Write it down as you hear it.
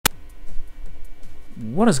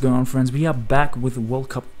What is going on, friends? We are back with the World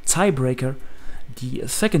Cup tiebreaker, the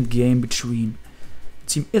second game between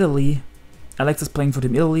Team Italy. Alex is playing for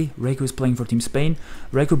Team Italy, reiku is playing for Team Spain.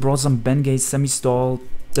 Reiku brought some Bengay semi-stall.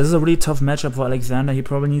 This is a really tough matchup for Alexander, he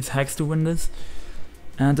probably needs hacks to win this.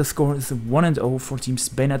 And the score is 1-0 for Team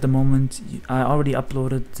Spain at the moment. I already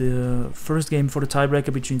uploaded the first game for the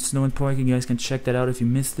tiebreaker between Snow and Poik, you guys can check that out if you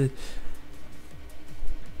missed it.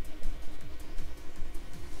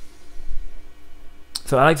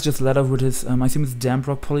 So Alex just led off with his, I assume it's Damp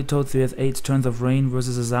Rock Politoad, so he has 8 turns of rain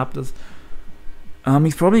versus a Zapdos.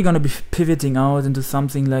 He's probably going to be pivoting out into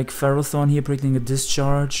something like Ferrothorn here, predicting a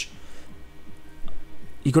Discharge.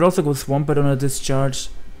 He could also go Swampert on a Discharge.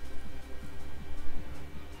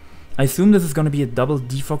 I assume this is going to be a double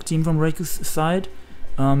Defog team from Reiku's side.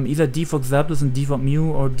 Either Defog Zapdos and Defog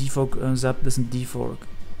Mew, or Defog Zapdos and Defog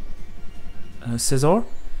Scizor.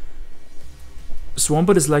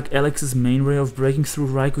 Swampert is like Alex's main way of breaking through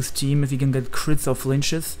Reiku's team if he can get crits or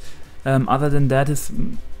flinches. Other than that,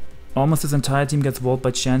 almost his entire team gets walled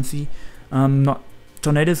by Chansey.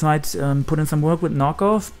 Tornadus might put in some work with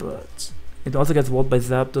knockoff, but it also gets walled by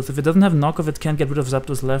Zapdos. If it doesn't have knockoff, it can't get rid of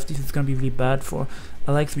Zapdos lefties. It's gonna be really bad for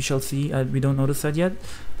Alex. We shall see. We don't know this side yet,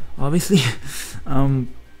 obviously.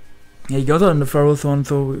 Yeah, he got out on the Ferrothorn,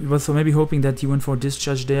 so he was maybe hoping that he went for a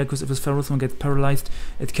Discharge there, because if his Ferrothorn gets paralyzed,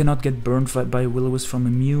 it cannot get burned by Will-O-Wisp from a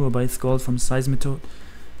Mew or by Scald from Seismitoad.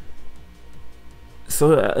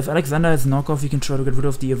 So if Alexander has knockoff, he can try to get rid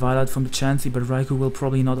of the Eviolite from the Chansey, but Reiku will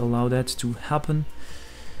probably not allow that to happen.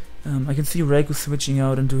 I can see Reiku switching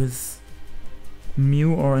out into his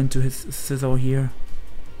Mew or into his Scizor here.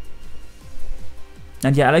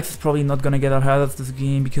 And yeah, Alex is probably not gonna get ahead of this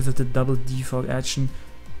game because of the double Defog action.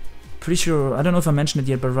 Pretty sure, I don't know if I mentioned it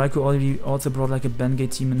yet, but Reiku already also brought like a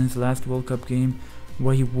Bengay team in his last World Cup game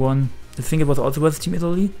where he won. I think it was also with Team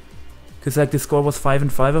Italy, because like the score was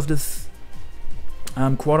 5-5 of this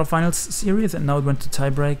quarterfinals series, and now it went to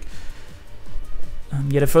tiebreak.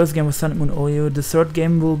 Yeah, the first game was Sun and Moon Oyo. The third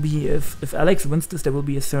game will be, if Alex wins this, there will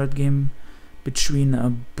be a third game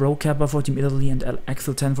between Bro Kappa for Team Italy and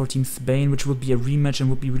XII-10 for Team Spain, which would be a rematch and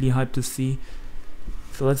would be really hyped to see.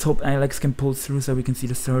 So let's hope Alex can pull through so we can see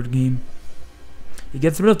the third game. He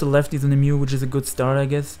gets rid of the lefties in the Mew, which is a good start, I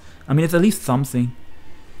guess. I mean, it's at least something.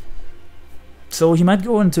 So he might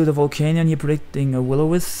go into the Volcanion here, predicting a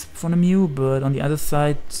Will-O-Wisp for the Mew, but on the other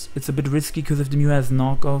side, it's a bit risky, because if the Mew has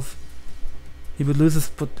knockoff, he would lose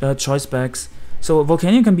his choice backs. So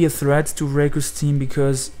Volcanion can be a threat to Reiku's team,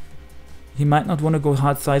 because he might not want to go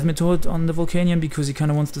hard Seismitoad on the Volcanion, because he kind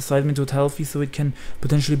of wants the Seismitoad healthy, so it can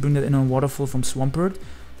potentially bring that in on Waterfall from Swampert.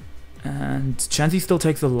 And Chansey still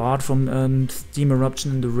takes a lot from Steam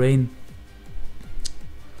Eruption in the rain.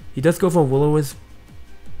 He does go for Will-O-Wisp,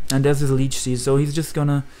 and there's his Leech Seed, so he's just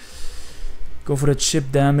gonna go for the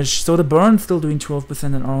chip damage. So the burn's still doing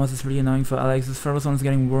 12%, and ORAS is really annoying for Alex. His Ferrothorn is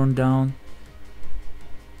getting worn down.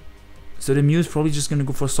 So the Mew is probably just gonna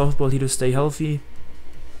go for Softball here to stay healthy.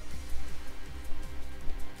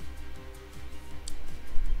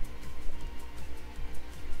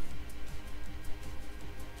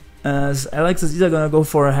 As Alex is either gonna go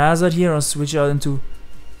for a Hazard here or switch out into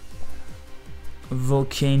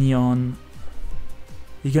Volcanion.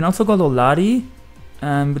 You can also go to Lari,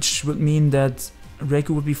 which would mean that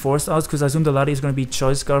Reiku would be forced out, because I assume the Lari is gonna be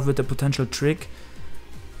Choice Scarf with a potential trick.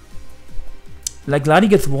 Like, Lari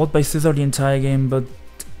gets walled by Scizor the entire game, but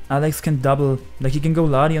Alex can double. Like, he can go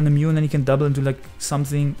Lari on the Mew and then he can double into like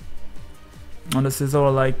something on the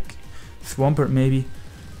Scizor, like Swampert maybe.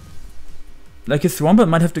 Like, his Swampert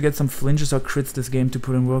might have to get some flinches or crits this game to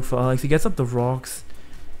put in work for Alex. He gets up the rocks.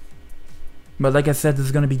 But like I said, this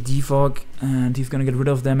is going to be Defog, and he's going to get rid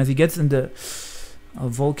of them as he gets in the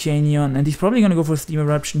Volcanion. And he's probably going to go for Steam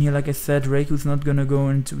Eruption here. Like I said, Reiku's not going to go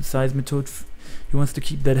into Seismitoad. He wants to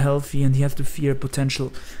keep that healthy, and he has to fear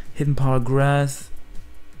potential Hidden Power Grass.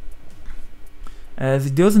 As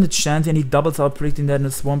he goes into Chansey, and he doubles out, predicting that in the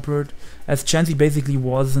Swampert, as Chansey basically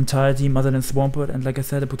was his entire team other than Swampert, and like I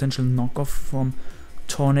said, a potential knockoff from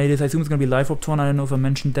Tornadus. I assume it's going to be Life Orb Torn, I don't know if I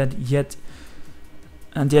mentioned that yet.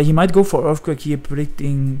 And yeah, he might go for Earthquake here,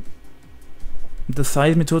 predicting the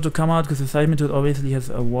Seismitoad to come out, because the Seismitoad obviously has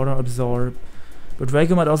a Water Absorb. But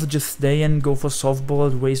Reiku might also just stay in, go for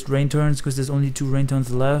Softball, waste Rain Turns, because there's only 2 Rain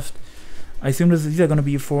Turns left. I assume this is either going to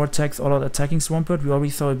be 4 attacks all out attacking Swampert. We already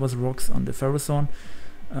saw it was Rocks on the Ferrothorn.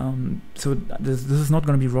 So this is not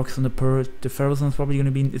going to be Rocks on the Purge. The Ferrothorn is probably going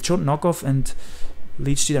to be... It showed Knockoff and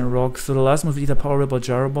Leech Seed and Rocks. So the last move is either Power Whip or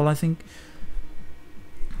Gyro Ball, I think.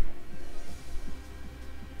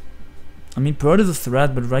 I mean, Purge is a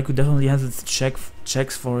threat, but Reiku definitely has its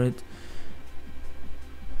checks for it.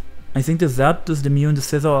 I think the Zapdos, the Mew, and the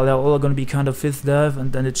Scizor are all going to be kind of fizz dev,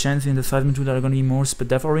 and then the Chansey and the Seismitoad are going to be more speed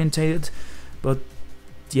dev orientated. But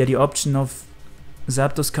yeah, the option of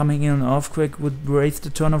Zapdos coming in on Earthquake would raise the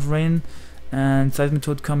turn of rain, and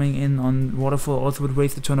Seismitoad coming in on Waterfall also would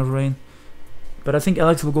raise the turn of rain. But I think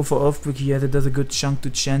Alex will go for Earthquake here, that does a good chunk to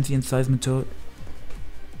Chansey and Seismitoad.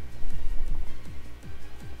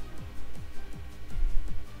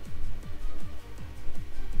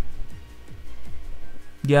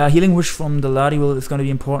 Yeah, Healing Wish from the Latios is going to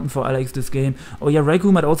be important for Alex this game. Oh yeah,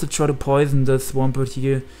 Reiku might also try to poison the Swampert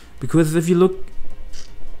here, because if you look,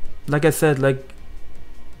 like I said, like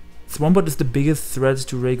Swampert is the biggest threat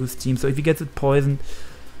to Reiku's team, so if he gets it poisoned,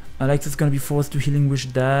 Alex is going to be forced to Healing Wish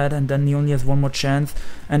that, and then he only has one more chance.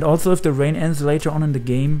 And also if the rain ends later on in the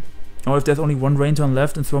game, or if there's only one rain turn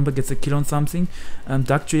left and Swampert gets a kill on something,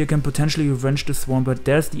 Dokkerich can potentially revenge the Swampert.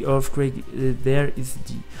 There's the Earthquake, there is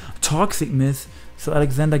the Toxic Miss. So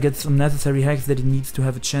Alexander gets some necessary hacks that he needs to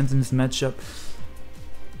have a chance in this matchup.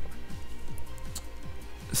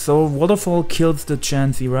 So Waterfall kills the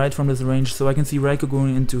Chansey right from this range, so I can see Reiku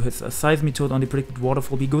going into his Seismitoad on the predicted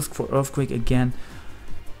Waterfall. He goes for Earthquake again.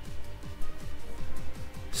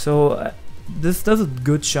 So this does a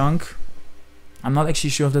good chunk. I'm not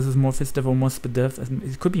actually sure if this is more fizz dev or more speed dev.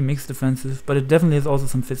 It could be mixed defensive, but it definitely is also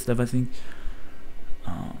some fizz dev, I think.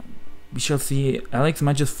 We shall see. Alex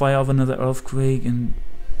might just fire off another Earthquake, and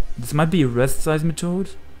this might be a rest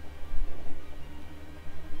Seismitoad.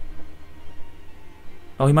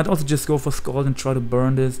 Oh, he might also just go for Scald and try to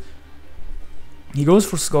burn this. He goes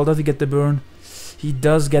for Scald. Does he get the burn? He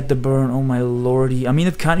does get the burn. Oh my lordy. I mean,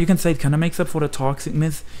 you can say it kind of makes up for the Toxic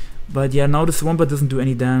Miss, but yeah, now the Swampert doesn't do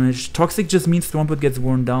any damage. Toxic just means Swampert gets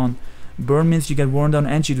worn down. Burn means you get worn down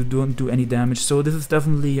and you don't do any damage. So this is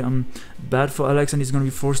definitely bad for Alex, and he's going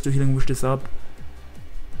to be forced to Healing Wish this up.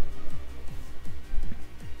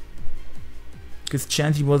 Because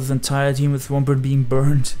Chansey was his entire team with Swampert being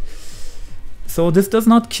burned. So this does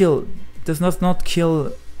not kill. This does not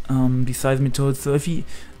kill the Seismitoad. So if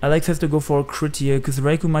Alex has to go for a crit here, because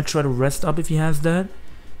Reiku might try to rest up if he has that.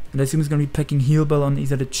 And I assume he's going to be packing Heal Bell on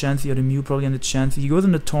either the Chansey or the Mew, probably on the Chansey. He goes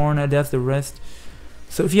in the Tornado, there's the rest.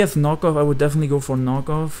 So if he has knockoff, I would definitely go for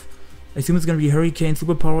knockoff. I assume it's going to be Hurricane,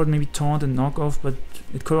 Superpowered, maybe Taunt and knockoff, but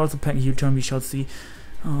it could also pack Heal Turn, we shall see.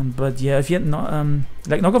 But yeah, if he had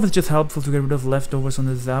like knockoff is just helpful to get rid of leftovers on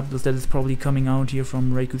the Zapdos that is probably coming out here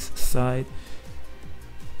from Reiku's side.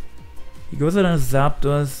 He goes out on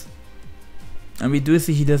Zapdos, and we do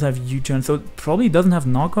see he does have U-turn, so it probably doesn't have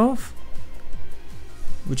knockoff,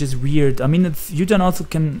 which is weird. I mean, it's U-turn also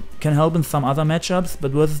can help in some other matchups,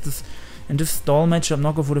 but versus this in this stall matchup,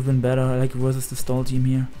 knockoff would have been better, like versus the stall team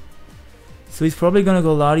here. So he's probably gonna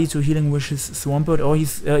go Lati to Healing Wish his Swampert, or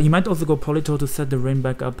he might also go Politoed to set the rain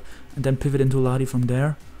back up and then pivot into Lati from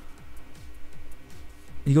there.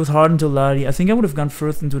 He goes hard into Lati. I think I would have gone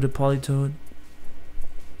first into the Politoed.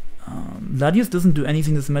 Latios doesn't do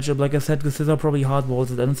anything this matchup, like I said, because Scizor probably hard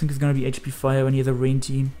walls it. I don't think he's gonna be HP Fire when he has a rain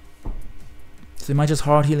team. So he might just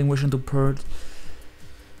hard Healing Wish into Pert.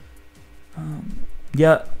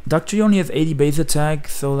 Yeah, Dokkerich only has 80 base attack,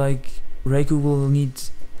 so like Reiku will need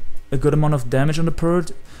a good amount of damage on the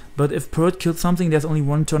Pert. But if Pert kills something, there's only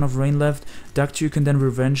one turn of rain left. Dokkerich can then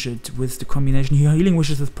revenge it with the combination. He Healing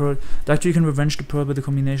Wishes his Pert. Dokkerich can revenge the Pert with the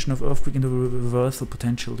combination of Earthquake and the reversal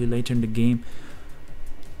potentially later in the game.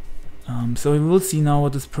 So we will see now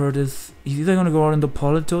what this Pert is. He's either going to go out into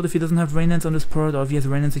Politoed if he doesn't have Rain Dance on this Pert, or if he has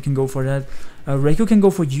Rain Dance he can go for that. Reiku can go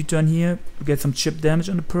for U-turn here to get some chip damage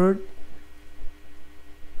on the Pert.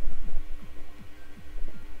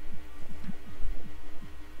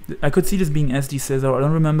 I could see this being SD Scizor. I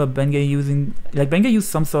don't remember Bengay using... Like, Bengay used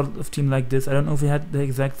some sort of team like this. I don't know if he had the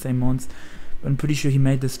exact same mons, but I'm pretty sure he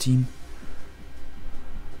made this team.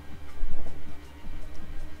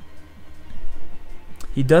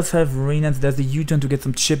 He does have Rain Dance. There's the U-turn to get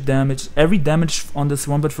some chip damage. Every damage on the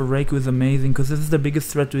Swampert for Reiku is amazing, because this is the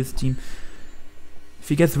biggest threat to his team. If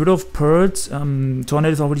he gets rid of Pert,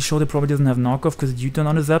 Tornado's already showed it probably doesn't have knockoff, because U-turn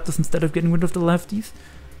on the Zapdos instead of getting rid of the lefties.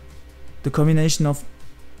 The combination of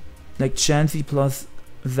like Chansey plus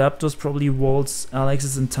Zapdos probably walls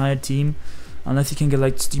Alex's entire team, unless he can get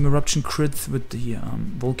like Steam Eruption crits with the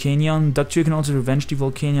Volcanion. Dokkerich can also revenge the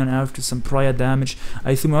Volcanion after some prior damage.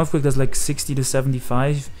 I assume Earthquake does like 60 to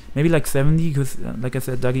 75, maybe like 70, because like I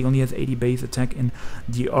said, Dougie only has 80 base attack in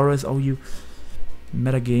the ORAS OU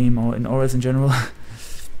metagame, or in ORAS in general.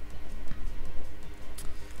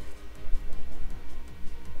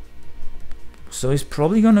 So he's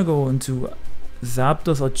probably gonna go into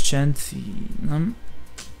Zapdos or Chansey.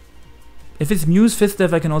 If it's Mew's Fizz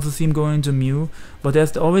Dev, I can also see him going into Mew, but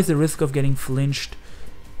there's always the risk of getting flinched.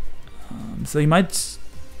 So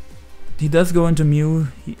he does go into Mew.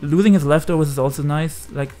 Losing his leftovers is also nice,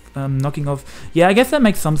 like knocking off. Yeah, I guess that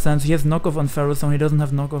makes some sense. He has knockoff on Ferrothorn, he doesn't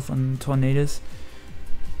have knockoff on Tornadus.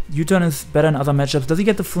 U-turn is better in other matchups. Does he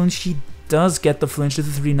get the flinch? He does get the flinch. This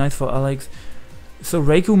is really nice for Alex. So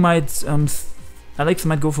Reiku might, Alex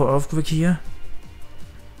might go for Earthquake here.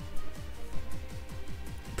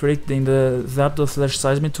 Predicting the Zapdos /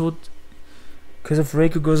 Seismitoad. Because if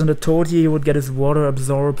Reiku goes into Toad here, he would get his water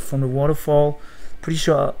absorbed from the waterfall. Pretty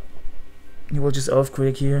sure he will just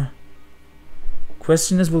Earthquake here.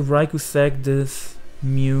 Question is, will Reiku sack this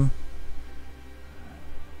Mew?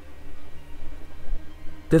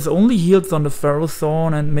 There's only heals on the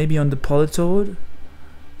Ferrothorn and maybe on the Politoed.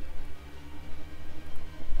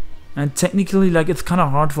 And technically, like, it's kind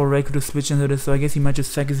of hard for Reiku to switch into this, so I guess he might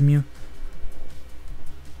just sack his Mew.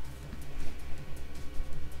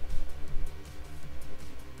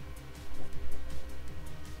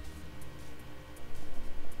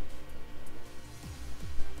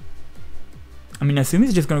 I mean, I assume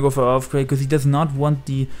he's just gonna go for Earthquake, because he does not want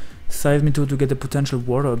the Seismitoad to get the potential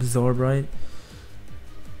water absorb, right?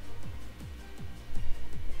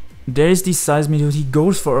 There's the Seismitoad, he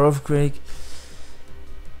goes for Earthquake.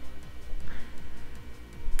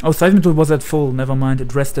 Oh, Seismitoad was at full, never mind,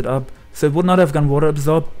 it rested up. So it would not have gone water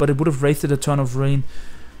absorb, but it would have wasted a turn of rain.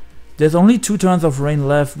 There's only 2 turns of rain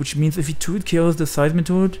left, which means if he 2-hit kills the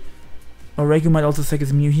Seismitoad, or Reiku might also sack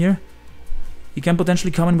his Mew here. He can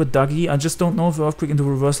potentially come in with Dougie. I just don't know if Earthquake into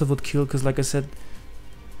reversal would kill, because like I said,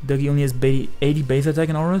 Dougie only has 80 base attack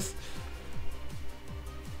in ORAS.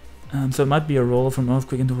 So it might be a roll from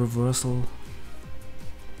Earthquake into reversal.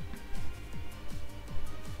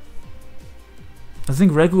 I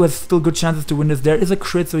think Reiku has still good chances to win this. There is a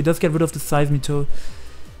crit, so he does get rid of the Seismitoad.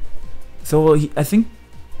 So I think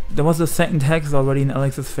there was a second Hex already in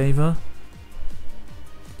Alex's favor.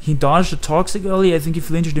 He dodged the Toxic early, I think he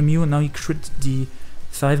flinched the Mew, and now he crit the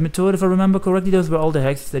Seismitoad, if I remember correctly. Those were all the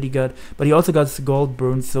hexes that he got. But he also got Gold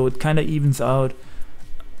Burn, so it kinda evens out.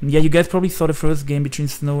 Yeah, you guys probably saw the first game between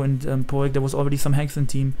Snow and Poik. There was already some hex in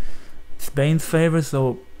Team Spain's favor,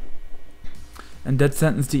 so... in that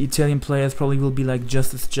sentence, the Italian players probably will be like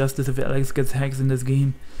justice if Alex gets hex in this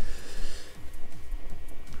game.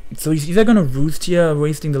 So he's either gonna roost here,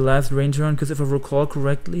 wasting the last rain turn, because if I recall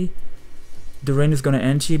correctly, the rain is gonna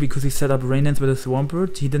end here because he set up Rain Dance with a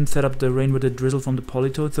Swampert. He didn't set up the rain with a Drizzle from the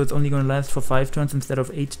Politoad, so it's only gonna last for 5 turns instead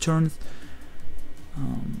of 8 turns.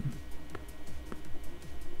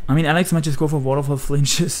 I mean, Alex might just go for Waterfall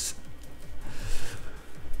flinches.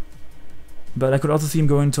 But I could also see him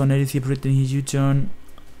going Tornadus here, predicting his U-turn.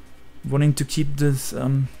 Wanting to keep this,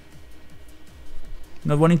 not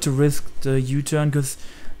wanting to risk the U-turn, because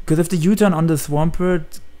if the U-turn on the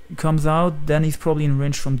Swampert comes out, then he's probably in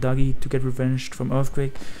range from Dougie to get revenged from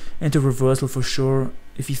Earthquake. And to reversal for sure.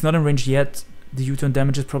 If he's not in range yet, the U-turn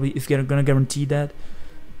damage is probably gonna guarantee that.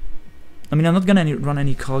 I mean, I'm not gonna run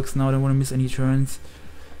any calcs now, I don't want to miss any turns.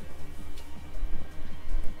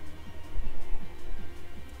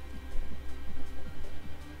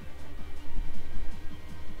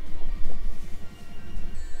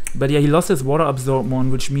 But yeah, he lost his Water Absorb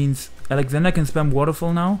one, which means Alexander can spam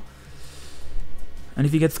Waterfall now. And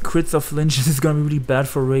if he gets crits or flinches, it's gonna be really bad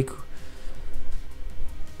for Reiku.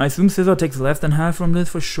 I assume Scizor takes less than half from this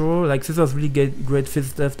for sure. Like, Scissor's really great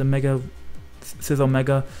Fizz Death, the Mega Scizor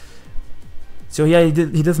Mega. So yeah,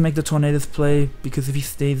 he does make the Tornadus play, because if he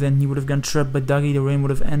stays in, he would have gone trapped by Dougie, the rain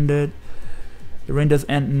would have ended. The rain does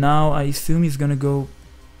end now. I assume he's gonna go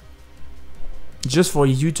just for a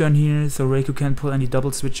U-turn here, so Reiku can't pull any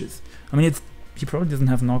double switches. I mean, he probably doesn't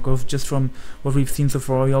have knockoff, just from what we've seen so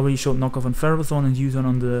far. He already showed knockoff on Ferrothorn and U-turn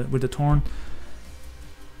on with the Torn.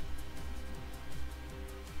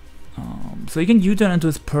 So he can U-turn into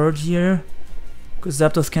his Purge here, because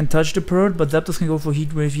Zapdos can't touch the Purge, but Zapdos can go for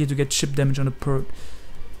Heat Wave here to get chip damage on the Purge.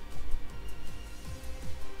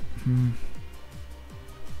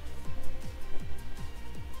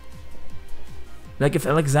 Like, if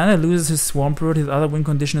Alexander loses his Swampert, his other win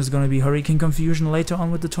condition is going to be Hurricane Confusion later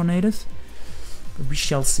on with the Tornadus. But we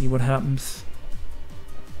shall see what happens.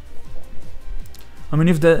 I mean,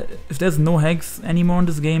 if there's no Hex anymore in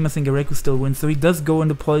this game, I think Reiku still wins. So he does go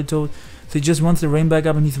into Politoad, so he just wants the rain back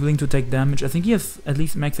up and he's willing to take damage. I think he has at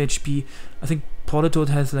least max HP. I think Politoad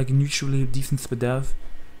has like a neutrally decent SpDev.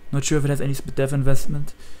 Not sure if it has any SpDev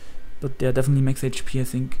investment, but yeah, definitely max HP, I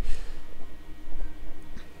think.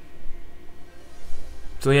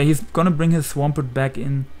 So yeah, he's gonna bring his Swampert back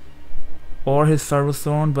in, or his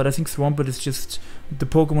Ferrothorn, but I think Swampert is just the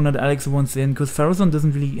Pokemon that Alex wants in, because Ferrothorn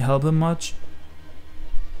doesn't really help him much.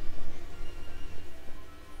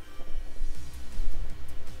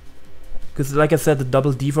 Because like I said, the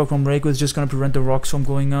double defog from Reiku is just gonna prevent the rocks from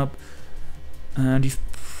going up. And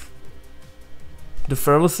the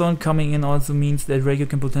Ferrothorn coming in also means that Reiku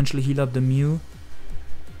can potentially heal up the Mew.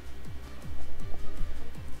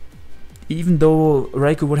 Even though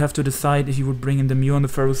Reiku would have to decide if he would bring in the Mew on the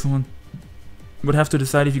Ferrothorn, would have to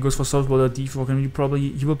decide if he goes for Soft Ball or defog, and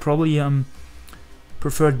he will probably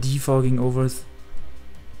prefer defogging over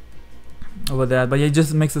that. But yeah, he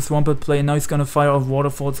just makes a Swampert play, and now he's gonna fire off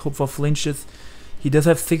Waterfalls, hope for flinches. He does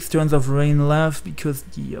have 6 turns of Rain left because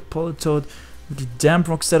the Politoed with the Damp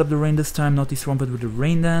Rock set up the Rain this time, not the Swampert with the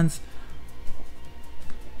Rain Dance.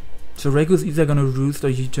 So Reiku's either gonna Roost or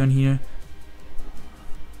U-turn here.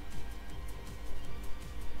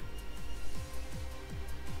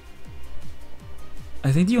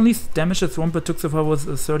 I think the only damage that Swampert took so far was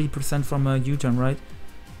 30% from a U-turn, right?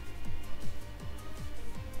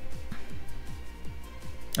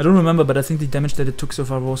 I don't remember, but I think the damage that it took so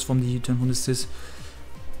far was from the U-turn, from the Sis.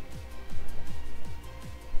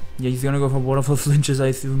 Yeah, he's gonna go for Waterfall flinches, I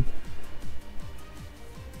assume.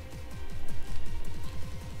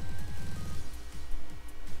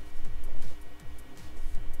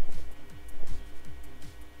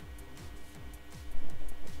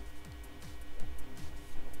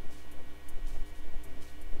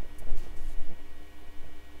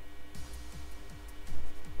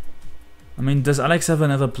 I mean, does Alex have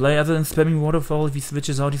another play other than spamming Waterfall? If he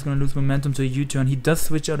switches out, he's gonna lose momentum to a U-turn. He does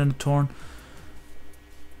switch out in the Torn.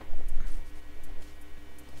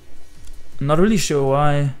 I'm not really sure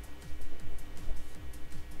why.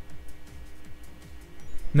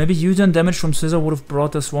 Maybe U-turn damage from Scissor would have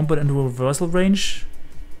brought the Swampert into reversal range.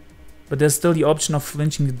 But there's still the option of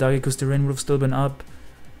flinching the Dougie because the rain would have still been up.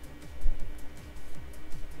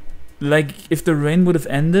 Like, if the rain would have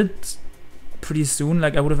ended pretty soon,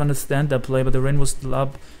 like, I would have understand that play, but the rain was still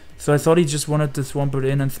up. So I thought he just wanted the Swampert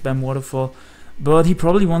in and spam Waterfall. But he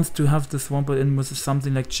probably wants to have the Swampert in with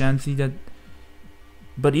something like Chansey that...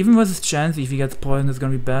 But even versus Chansey, if he gets poisoned, it's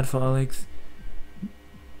gonna be bad for Alex.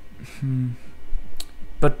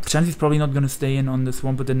 But Chansey's probably not gonna stay in on the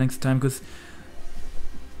Swampert the next time, because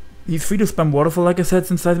he's free to spam Waterfall, like I said,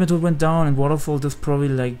 since Size Metal went down, and Waterfall does probably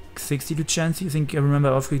like 60 to Chansey. I think I remember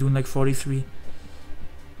Earthquake doing like 43.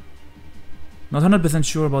 Not 100%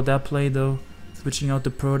 sure about that play though, switching out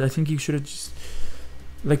the Purd. I think he should have just...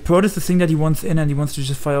 Like, Purd is the thing that he wants in, and he wants to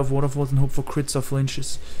just fire off Waterfalls and hope for crits or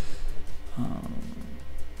flinches.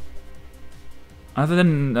 Other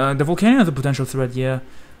than the Volcanion has a potential threat, yeah.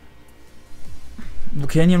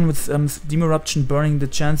 Volcanion with Steam Eruption burning the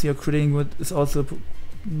Chansey or critting with is also a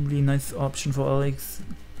really nice option for Alex.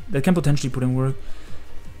 That can potentially put in work.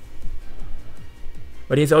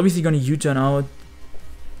 But he's obviously gonna U-turn out.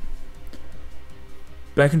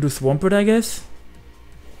 Back into Swampert, I guess.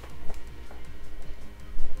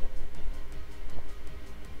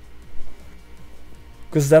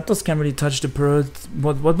 Because Zapdos can't really touch the Pearl.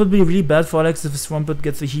 What would be really bad for Alex if Swampert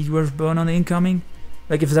gets a Heatwave burn on the incoming?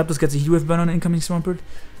 Like if Zapdos gets a Heatwave burn on the incoming Swampert?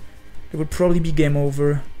 It would probably be game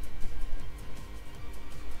over.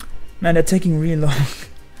 Man, they're taking really long.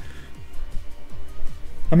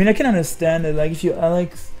 I mean, I can understand it. Like if you're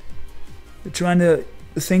Alex, you're trying to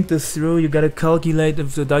think this through, you gotta calculate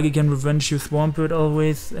if the Dougie can revenge your Swampert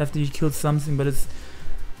always after you killed something, but it's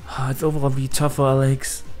overall really tough for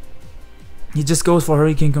Alex. He just goes for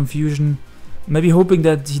Hurricane Confusion, maybe hoping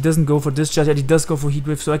that he doesn't go for Discharge, yet he does go for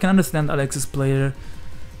Heatwave, so I can understand Alex's play there.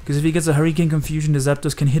 Because if he gets a Hurricane Confusion, the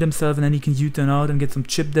Zapdos can hit himself and then he can U-turn out and get some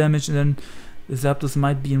chip damage, and then the Zapdos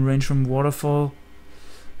might be in range from Waterfall.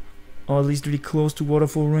 Or at least really close to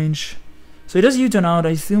Waterfall range. So he does U-turn out, I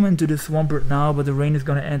assume, into the Swampert now, but the rain is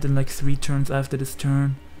gonna end in like 3 turns after this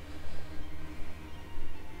turn.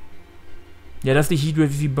 Yeah, that's the Heatwave.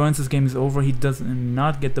 If he burns, this game is over. He does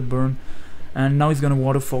not get the burn. And now he's gonna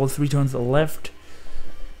Waterfall, 3 turns left.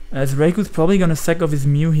 As Reiku's probably gonna sack off his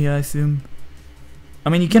Mew here, I assume. I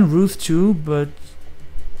mean, he can Roost too, but...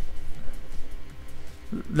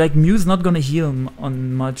 Like, Mew's not gonna heal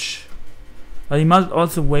on much. He might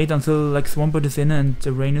also wait until like Swampert is in and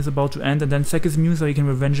the rain is about to end, and then sack his Mew so he can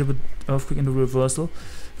revenge it with Earthquake into reversal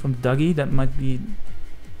from Dougie. That might be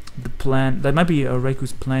the plan. That might be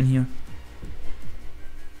Reiku's plan here.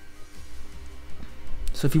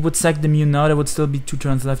 So if he would sack the Mew now, there would still be 2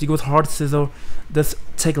 turns left. He goes Hard Scissor, does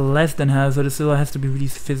take less than half, so the Scissor has to be really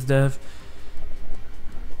Fizz Dev.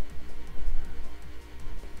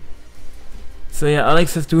 So yeah,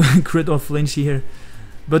 Alex has to crit or flinch here.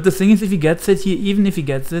 But the thing is, if he gets it here, even if he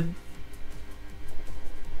gets it,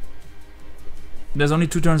 there's only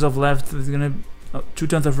 2 turns of left, so he's gonna 2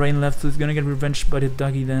 turns of rain left, so he's gonna get revenged by the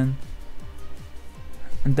Dougie then.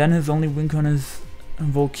 And then his only win con is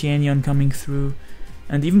Volcanion coming through,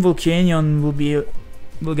 and even Volcanion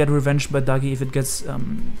will get revenged by Dougie if it gets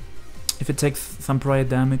if it takes some prior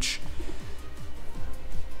damage.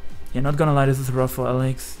 Yeah, not gonna lie, this is rough for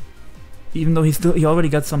Alex. Even though he already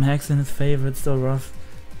got some hacks in his favor, it's still rough.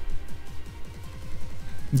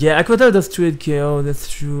 Yeah, Aquatile does 2-hit KO, that's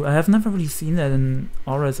true. I have never really seen that in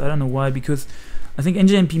ORAS, I don't know why, because I think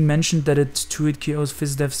NJMP mentioned that it 2-hit KOs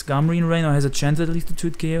Fizzdev Skarmory Rain, or has a chance at least to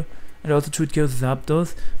 2-hit KO. And also 2-hit KOs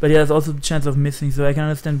Zapdos, but yeah, there's also the chance of missing, so I can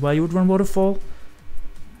understand why you would run Waterfall.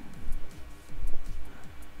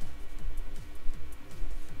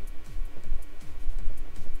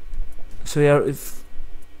 So yeah, if...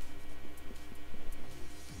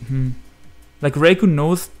 Like Reiku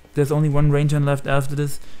knows there's only one rain turn left after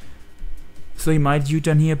this, so he might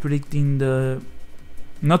U-turn here, predicting the...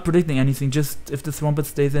 Not predicting anything, just if the Swampert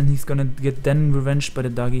stays in, he's gonna get then revenged by the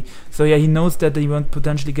Dougie. So yeah, he knows that he won't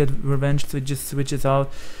potentially get revenged, so he just switches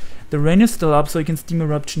out. The rain is still up, so he can Steam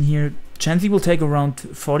Eruption here. Chansey will take around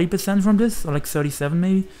 40% from this, or like 37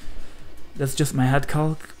 maybe. That's just my head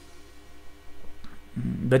calc.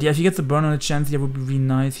 But yeah, if he gets a burn on the Chansey, that would be really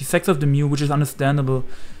nice. He sacks off the Mew, which is understandable.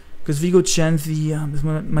 Because if he go Chansey, this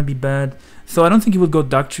might be bad. So I don't think he will go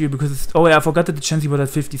Dokkerich because it's... Oh yeah, I forgot that the Chansey was at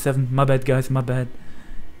 57. My bad, guys, my bad.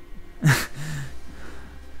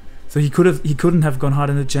 So he couldn't have gone hard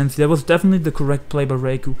in the Chansey. That was definitely the correct play by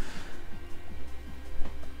Reiku.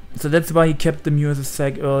 So that's why he kept the Mew as a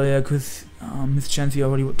sack earlier, because his Chansey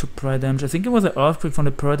already took prior damage. I think it was an Earthquake from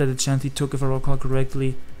the Pearl that the Chansey took, if I recall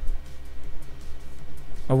correctly.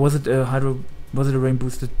 Or was it a Hydro... Was it a Rain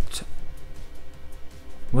Boosted...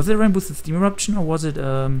 Was it a Rain Boosted Steam Eruption, or was it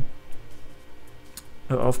an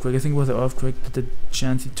Earthquake? I think it was an Earthquake that the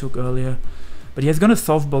Chansey took earlier. But he's gonna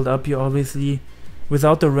softball up here, obviously.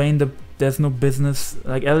 Without the rain, there's no business.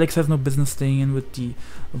 Like, Alex has no business staying in with the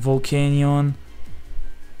Volcanion.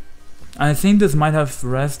 I think this might have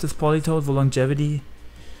rest, this Politoed, for longevity.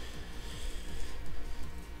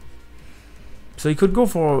 So he could go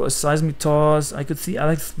for a Seismic Toss. I could see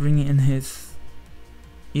Alex bringing in his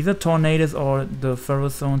either Tornadus or the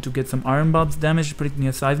Ferrozone to get some Iron Bulbs damage, predicting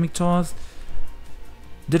a Seismic Toss.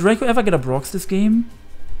 Did Reiku ever get a Brox this game?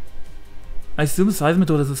 I assume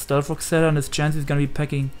Seismitoad is a Stealth Rock setter, and his chance is gonna be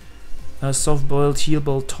packing Soft Boiled, Heal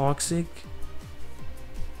Ball, Toxic,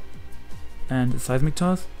 and Seismic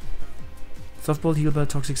Toss. Soft Boiled, Heal Ball,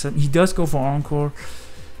 Toxic set. He does go for Encore,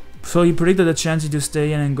 so he predicted a chance to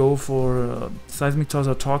stay in and go for Seismic Toss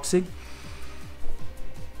or Toxic.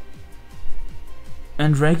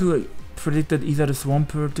 And Reiku predicted either the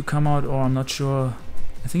Swampert to come out, or I'm not sure.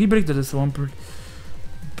 I think he predicted the Swampert.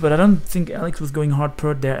 But I don't think Alex was going hard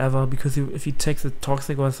Pert there ever, because if he takes a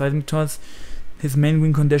Toxic or a Seismic Toss, his main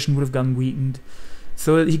win condition would have gotten weakened.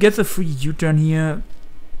 So he gets a free U-turn here.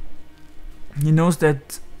 He knows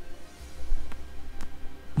that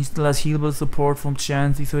he still has healable support from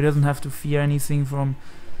Chansey, so he doesn't have to fear anything from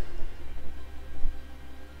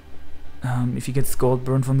if he gets Gold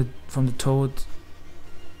Burn from the Toad.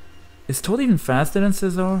 Is Toad even faster than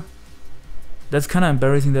Scizor? That's kinda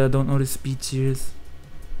embarrassing that I don't know the speed tiers.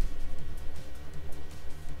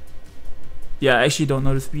 Yeah, I actually don't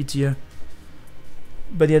know the speed tier.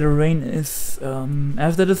 But yeah, the rain is...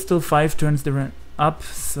 after this, still 5 turns the rain up,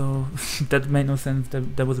 so that made no sense.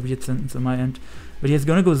 That was a weird sentence on my end. But he's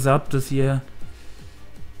gonna go Zapdos here.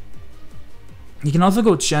 He can also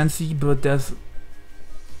go Chansey, but there's...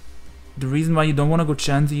 The reason why you don't want to go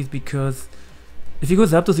Chansey is because if you go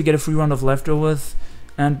Zapdos, you get a free round of leftovers.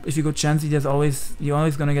 And if you go Chansey, you're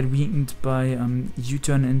always gonna get weakened by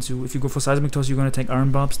U-turn into... If you go for Seismic Toss, you're gonna take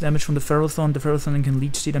Iron Bulbs damage from the Ferrozone. The Ferrozone can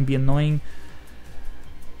Leech Seed and be annoying.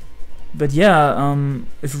 But yeah,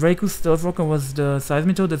 if Reiku's Stealth Rocker was the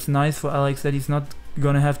Seismitoad, that's nice for Alex that he's not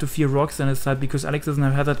gonna have to fear Rocks on his side, because Alex doesn't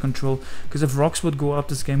have Hazard Control. Because if Rocks would go up,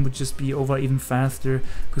 this game would just be over even faster,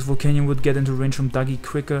 because Volcanion would get into range from Dougie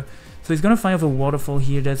quicker. So he's gonna fire off a Waterfall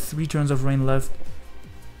here. There's 3 turns of rain left.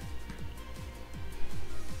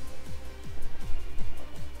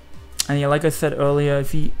 And yeah, like I said earlier,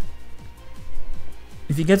 if he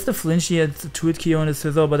gets the flinch, he has a 2-hit KO on the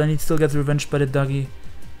Scizor, but then he still gets revenged by the Dougie.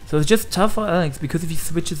 So it's just tough for Alex, because if he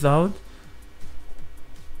switches out,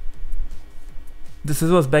 the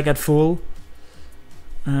Scizor is back at full.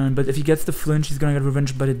 But if he gets the flinch, he's gonna get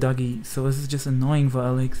revenged by the Dougie. So this is just annoying for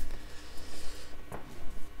Alex.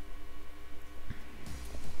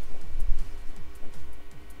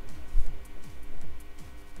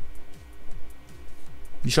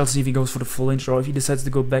 We shall see if he goes for the full inch or if he decides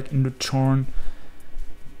to go back into Chorn.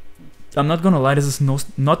 I'm not gonna lie, this is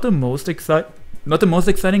not the most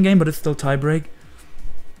exciting game, but it's still Tiebreak.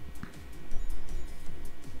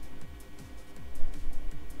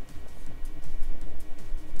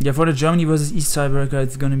 Yeah, for the Germany versus East tiebreaker,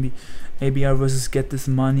 it's gonna be ABR versus Get This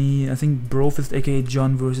Money. I think Brofist aka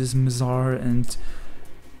John versus Mazar, and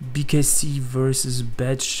BKC versus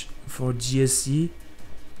Betch for GSC.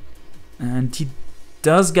 And he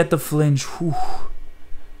does get the flinch. Whew.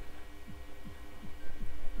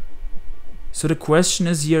 So the question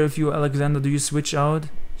is here, if you Alexander, do you switch out?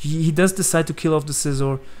 He does decide to kill off the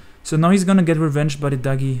Scizor. So now he's gonna get revenged by the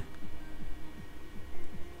Dougie.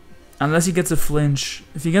 Unless he gets a flinch.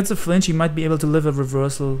 If he gets a flinch, he might be able to live a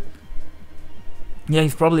reversal. Yeah,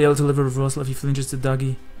 he's probably able to live a reversal if he flinches the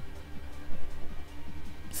Dougie.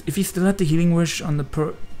 If he still had the Healing Wish on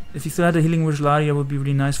the if he still had the Healing Wish Laria, would be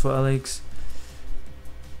really nice for Alex.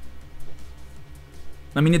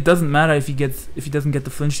 I mean, it doesn't matter if he doesn't get the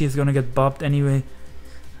flinch, he's gonna get bopped anyway.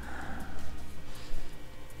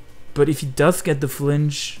 But if he does get the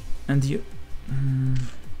flinch and he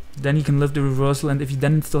then he can live the reversal, and if he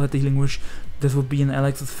then still had the Healing Wish, this would be in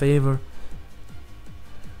Alex's favor.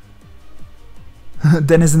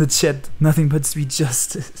 Dennis in the chat, nothing but sweet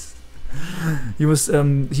justice. He was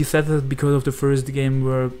he said that because of the first game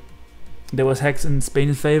where there was Hex in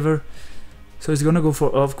Spain's favor. So he's gonna go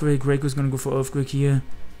for Earthquake, Reiku's gonna go for Earthquake here.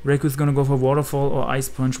 Reiku's gonna go for Waterfall or Ice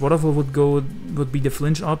Punch. Waterfall would be the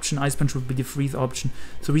flinch option, Ice Punch would be the freeze option.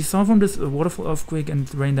 So we saw from this Waterfall, Earthquake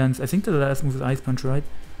and Rain Dance, I think the last move is Ice Punch, right?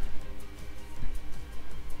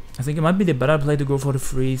 I think it might be the better play to go for the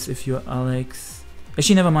freeze if you're Alex.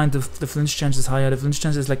 Actually, never mind, the flinch chance is higher. The flinch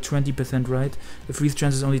chance is like 20%, right? The freeze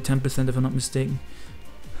chance is only 10% if I'm not mistaken.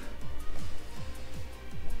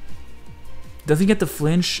 Does he get the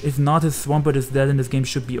flinch? If not, his Swampert is dead and this game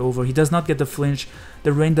should be over. He does not get the flinch.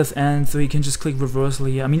 The rain does end, so he can just click reversal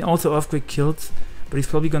here. I mean, also Earthquake kills, but he's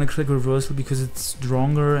probably gonna click reversal because it's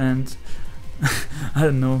stronger and I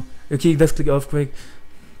don't know. Okay, he does click Earthquake.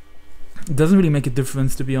 It doesn't really make a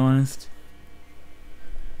difference, to be honest.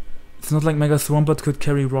 It's not like Mega Swampert could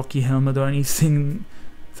carry Rocky Helmet or anything.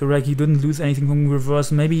 So like he didn't lose anything from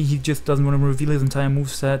reversal. Maybe he just doesn't want to reveal his entire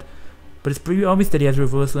moveset. But it's pretty obvious that he has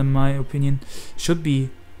reversal in my opinion. Should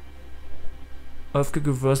be Earthquake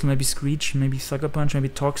reversal, maybe Screech, maybe Sucker Punch, maybe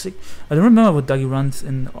Toxic. I don't remember what Dougie runs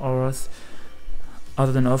in ORAS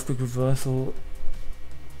other than Earthquake reversal.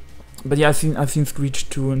 But yeah, I've seen Screech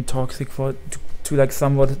 2 and Toxic to like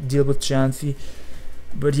somewhat deal with Chansey.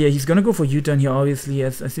 But yeah, he's gonna go for U-turn here obviously,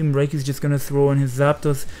 as I think Reiki's just gonna throw in his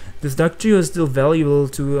Zapdos. This Duck Trio is still valuable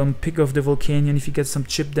to pick off the Volcanion if he gets some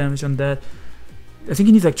chip damage on that. I think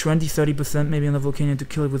he needs like 20-30% maybe on the Volcanion to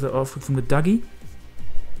kill it with the Earthquake from the Dougie.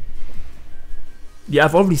 Yeah,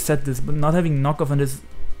 I've already said this, but not having knockoff on this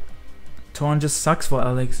Torn just sucks for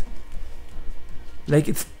Alex. Like,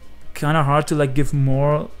 it's kinda hard to like give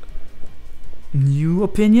more new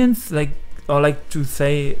opinions, like, or like to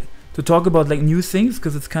talk about like new things,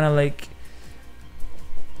 because it's kinda like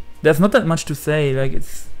there's not that much to say. Like,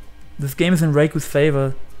 this game is in Reiku's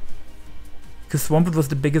favor. Because Swampert was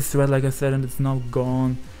the biggest threat, like I said, and it's now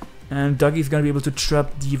gone. And Dougie's gonna be able to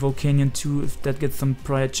trap the Volcanion too if that gets some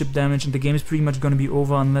prior chip damage, and the game is pretty much gonna be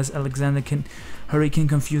over unless Alexander can Hurricane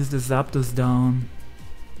confuse the Zapdos down.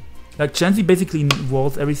 Like, Chansey basically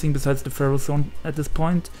walls everything besides the Feral Zone at this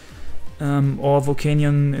point. Or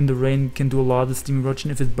Volcanion in the rain can do a lot with Steam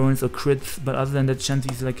Eruption if it burns or crits, but other than that,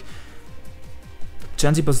 Chansey's like...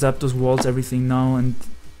 Chansey plus Zapdos walls everything now, and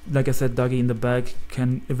like I said, Dougie in the back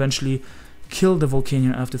can eventually kill the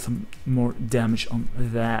Volcanion after some more damage on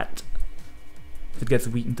that. If it gets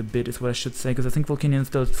weakened a bit is what I should say, because I think Volcanion is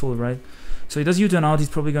still at full, right? So he does U-turn out, he's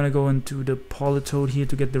probably gonna go into the Politoed here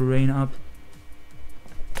to get the rain up.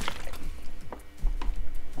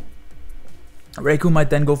 Reiku might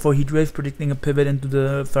then go for Heat Wave, predicting a pivot into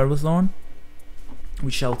the Feral Zone.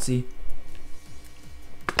 We shall see.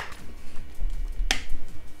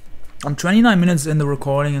 I'm 29 minutes in the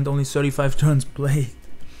recording and only 35 turns played.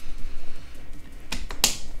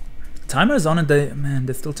 Timer is on and man,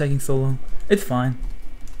 they're still taking so long. It's fine.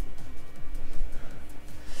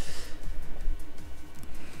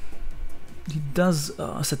 He does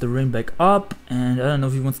set the rain back up, and I don't know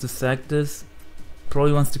if he wants to sack this.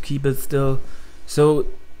 Probably wants to keep it still. So,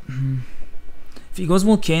 if he goes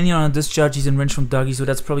Volcanion on a discharge, he's in range from Dougie, so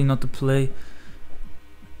that's probably not the play.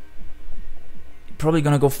 Probably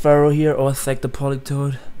gonna go Pharaoh here or sack the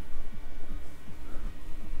Politoed.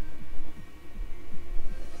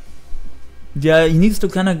 Yeah, he needs to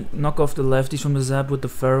kind of knock off the lefties from the Zap with the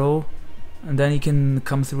Pharaoh, and then he can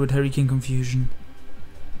come through with Hurricane Confusion.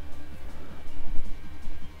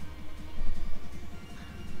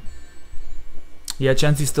 Yeah,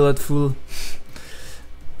 Chansey's still at full.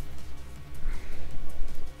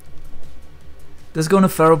 There's gonna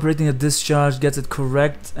Pharaoh predicting a discharge, gets it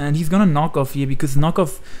correct, and he's gonna knock off here because knock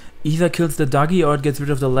off either kills the Dougie or it gets rid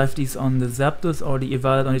of the lefties on the Zapdos or the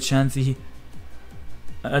Evalid on the Chansey.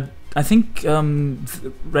 I think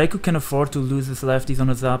Reiku can afford to lose his lefties on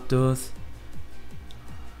the Zapdos.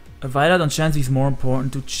 Evalid on Chansey is more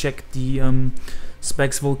important to check the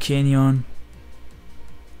Specs Volcanion.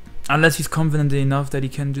 Unless he's confident enough that he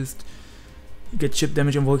can just get chip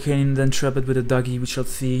damage on Volcanion and then trap it with a Dougie, we shall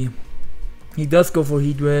see. He does go for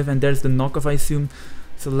Heat Wave, and there's the knockoff, I assume.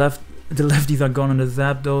 So the lefties are gone on the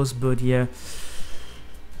Zapdos, but yeah.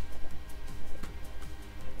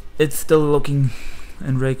 It's still looking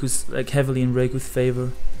in Reiku's, like, heavily in Reiku's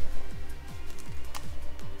favor.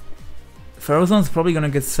 Ferozon's probably gonna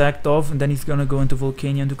get sacked off, and then he's gonna go into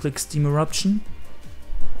Volcanion to click Steam Eruption.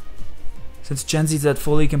 Since Chansey's at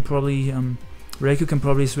full, he can probably, Reiku can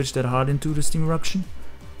probably switch that hard into the Steam Eruption.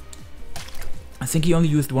 I think he only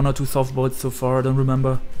used 1 or 2 softballs so far, I don't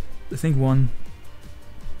remember. I think 1.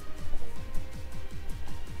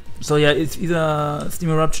 So yeah, it's either Steam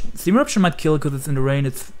Eruption. Steam Eruption might kill because it's in the rain,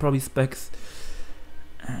 it's probably Specs.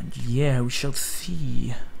 And yeah, we shall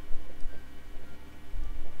see.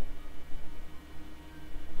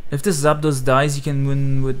 If this Zapdos dies, he can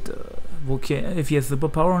win with if he has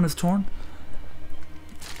Superpower on his turn.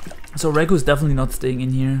 So Reiku is definitely not staying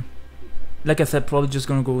in here. Like I said, probably just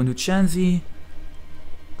gonna go into Chansey.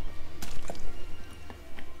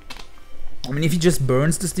 I mean, if he just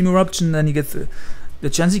burns the Steam Eruption, then he gets... the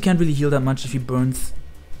Chansey can't really heal that much if he burns.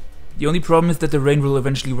 The only problem is that the rain will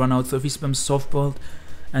eventually run out, so if he spams Softball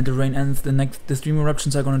and the rain ends, the Steam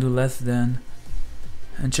Eruptions are gonna do less than.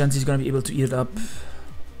 And Chansey's gonna be able to eat it up.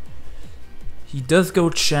 He does go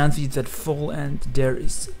Chansey at full, and there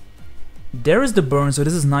is the burn, so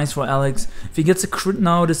this is nice for Alex. If he gets a crit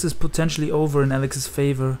now, this is potentially over in Alex's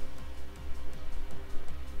favor.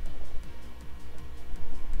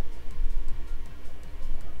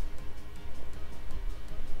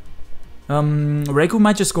 Reiku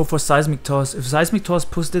might just go for Seismic Toss. If Seismic Toss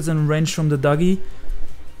puts this in range from the Dougie,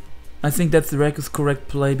 I think that's Reiku's correct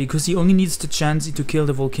play, because he only needs the Chansey to kill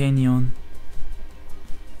the Volcanion.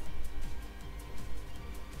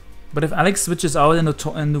 But if Alex switches out in the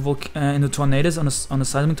Tornadus on a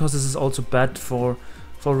Seismic Toss, this is also bad for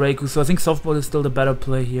Reiku. So I think Softball is still the better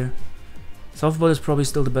play here. Softball is probably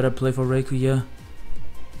still the better play for Reiku, yeah.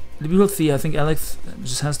 We will see. I think Alex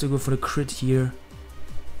just has to go for the crit here.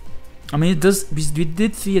 I mean, it does. We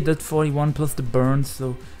did see it at 41 plus the burn,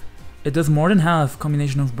 so it does more than half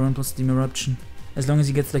combination of burn plus Steam Eruption, as long as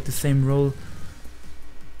he gets like the same roll.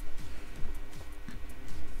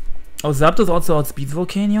 Oh, Zapdos also outspeeds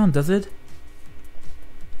Volcanion, does it?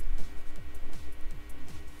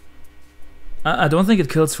 I don't think it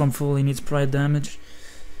kills from full. He needs prior damage.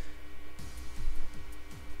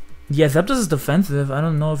 Yeah, Zapdos is defensive. I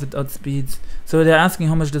don't know if it outspeeds. So they're asking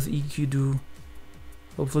how much does EQ do.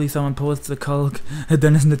 Hopefully someone posts a calc.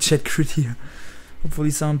 Then in the chat crit here.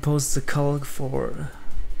 Hopefully someone posts a calc for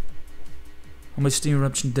how much Steam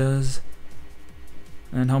Eruption does.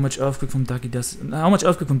 And how much Earthquake from Dougie does. How much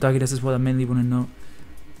Earthquake from Dougie does is what I mainly want to know.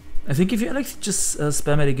 I think if you Alex just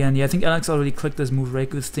spam it again. Yeah, I think Alex already clicked this move.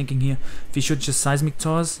 Reiku is thinking here if he should just Seismic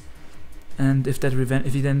Toss. And if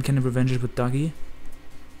he then can revenge it with Dougie.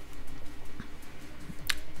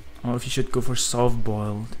 Or if he should go for Soft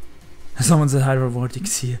Boiled. Someone said Hydro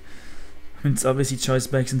Vortex here. I mean, it's obviously choice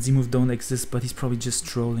backs and Z-move don't exist, but he's probably just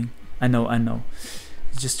trolling. I know.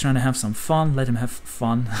 He's just trying to have some fun. Let him have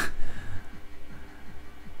fun.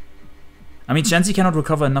 I mean, Chansey cannot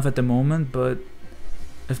recover enough at the moment, but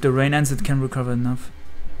if the rain ends, it can recover enough.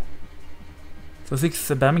 So I think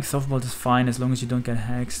spamming Softball is fine as long as you don't get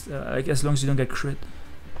hexed, like as long as you don't get crit.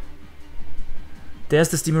 There's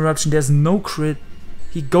the Steam Eruption, there's no crit.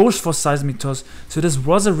 He goes for Seismic Toss, so this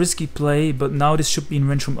was a risky play, but now this should be in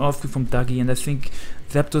range from Earthquake from Dougie, and I think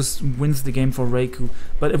Zapdos wins the game for Reiku.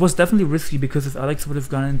 But it was definitely risky, because if Alex would have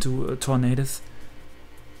gone into Tornadus,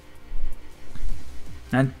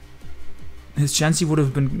 and his Chansey would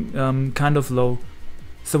have been kind of low.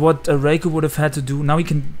 So what Reiku would have had to do, now he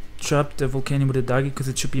can trap the Volcanion with a Dougie, because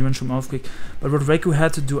it should be in range from Earthquake, but what Reiku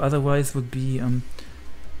had to do otherwise would be,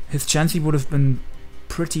 his Chansey would have been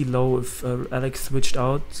pretty low if Alex switched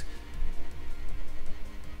out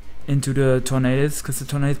into the Tornadus, because the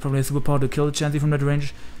Tornadus probably has superpower to kill the Chansey from that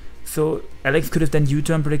range. So Alex could have then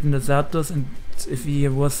U-turn predicting the Zapdos, and if he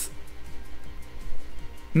was...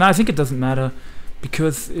 No, I think it doesn't matter,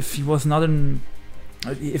 because if he was not in...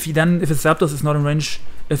 If his Zapdos is not in range,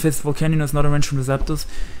 if his Volcanion is not in range from the Zapdos,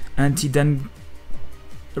 and he then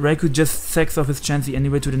Reiku just sacks off his Chansey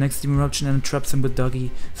anyway to the next Steam Eruption and traps him with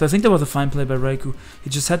Dougie. So I think that was a fine play by Reiku. He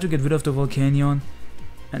just had to get rid of the Volcanion.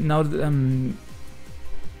 And now, I don't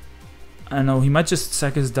know, he might just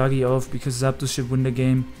sack his Dougie off because Zapdos should win the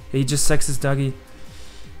game. Yeah, he just sacks his Dougie.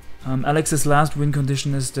 Alex's last win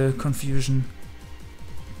condition is the Confusion.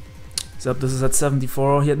 Zapdos is at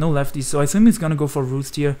 74, he had no lefties, so I assume he's gonna go for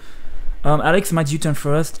Roost here. Alex might U-turn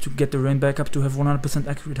first to get the rain back up to have 100%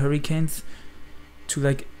 accurate Hurricanes. To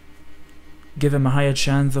like give him a higher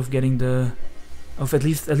chance of getting the at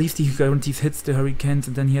least he guarantees hits the Hurricanes,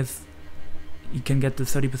 and then he can get the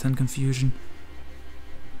 30% Confusion.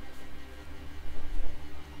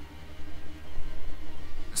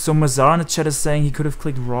 So Mazar in the chat is saying he could have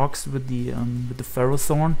clicked Rocks with the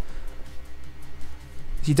Ferrothorn.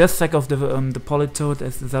 He does sack off the Politoed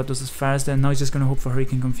as the Zapdos is faster, and now he's just gonna hope for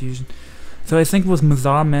Hurricane Confusion. So I think what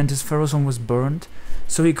Mazar meant, his Ferrothorn was burned.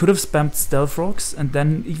 So he could have spammed Stealth Rocks, and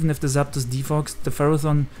then even if the Zapdos defogs, the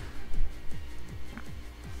Ferrothorn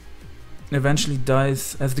eventually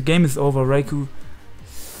dies. As the game is over, Reiku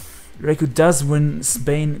does win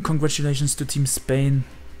Spain. Congratulations to Team Spain.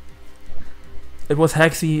 It was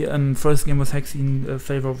Hexy, first game was Hexy in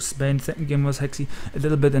favor of Spain, second game was Hexy a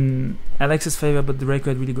little bit in Alex's favor, but the Reiku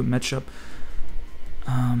had really good matchup.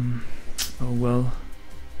 Oh well.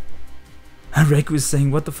 Reiku is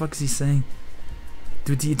saying, what the fuck is he saying?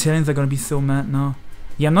 Dude, the Italians are gonna be so mad now.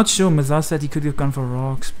 Yeah, I'm not sure. Mazar said he could have gone for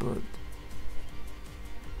Rocks, but...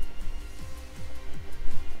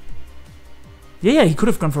 Yeah, he could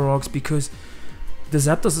have gone for Rocks because the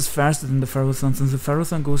Zapdos is faster than the Ferrothorn, since the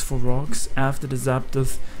Ferrothorn goes for Rocks after the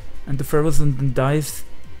Zapdos, and the Ferrothorn then dives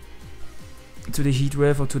to the Heat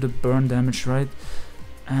Wave or to the burn damage, right?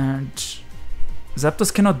 And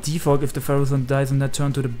Zapdos cannot defog if the Ferrothorn dies in that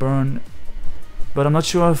turn to the burn. But I'm not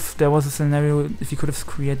sure if there was a scenario, if he could have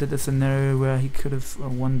created a scenario where he could have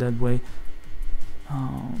won that way.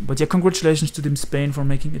 But yeah, congratulations to Team Spain for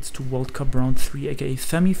making it to World Cup Round 3, aka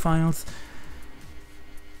semi-finals.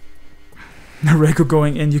 Reiku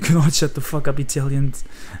going in, you can all shut the fuck up, Italians.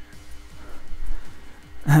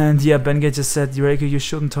 And yeah, Bengay just said, Reiku, you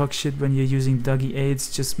shouldn't talk shit when you're using Dougie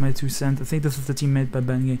 8s, just my 2 cents. I think this is the team made by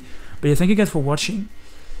Bengay. But yeah, thank you guys for watching.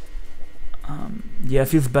 Yeah, it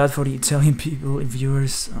feels bad for the Italian people,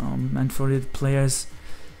 viewers, and for the players.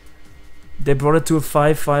 They brought it to a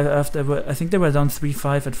 5-5 after, I think they were down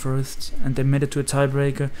 3-5 at first, and they made it to a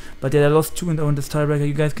tiebreaker. But yeah, they lost 2-0 in this tiebreaker.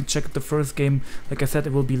 You guys can check out the first game. Like I said,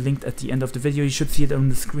 it will be linked at the end of the video. You should see it on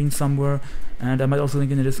the screen somewhere, and I might also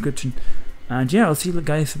link in the description. And yeah, I'll see you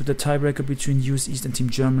guys with the tiebreaker between US East and Team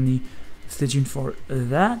Germany. Stay tuned for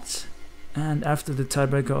that. And after the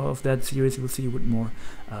tiebreaker of that series, we'll see you with more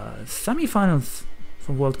semi-finals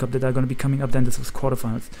from World Cup that are going to be coming up. Then this was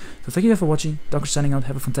quarterfinals. So thank you guys for watching. Dokkerich signing out.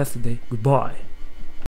 Have a fantastic day. Goodbye.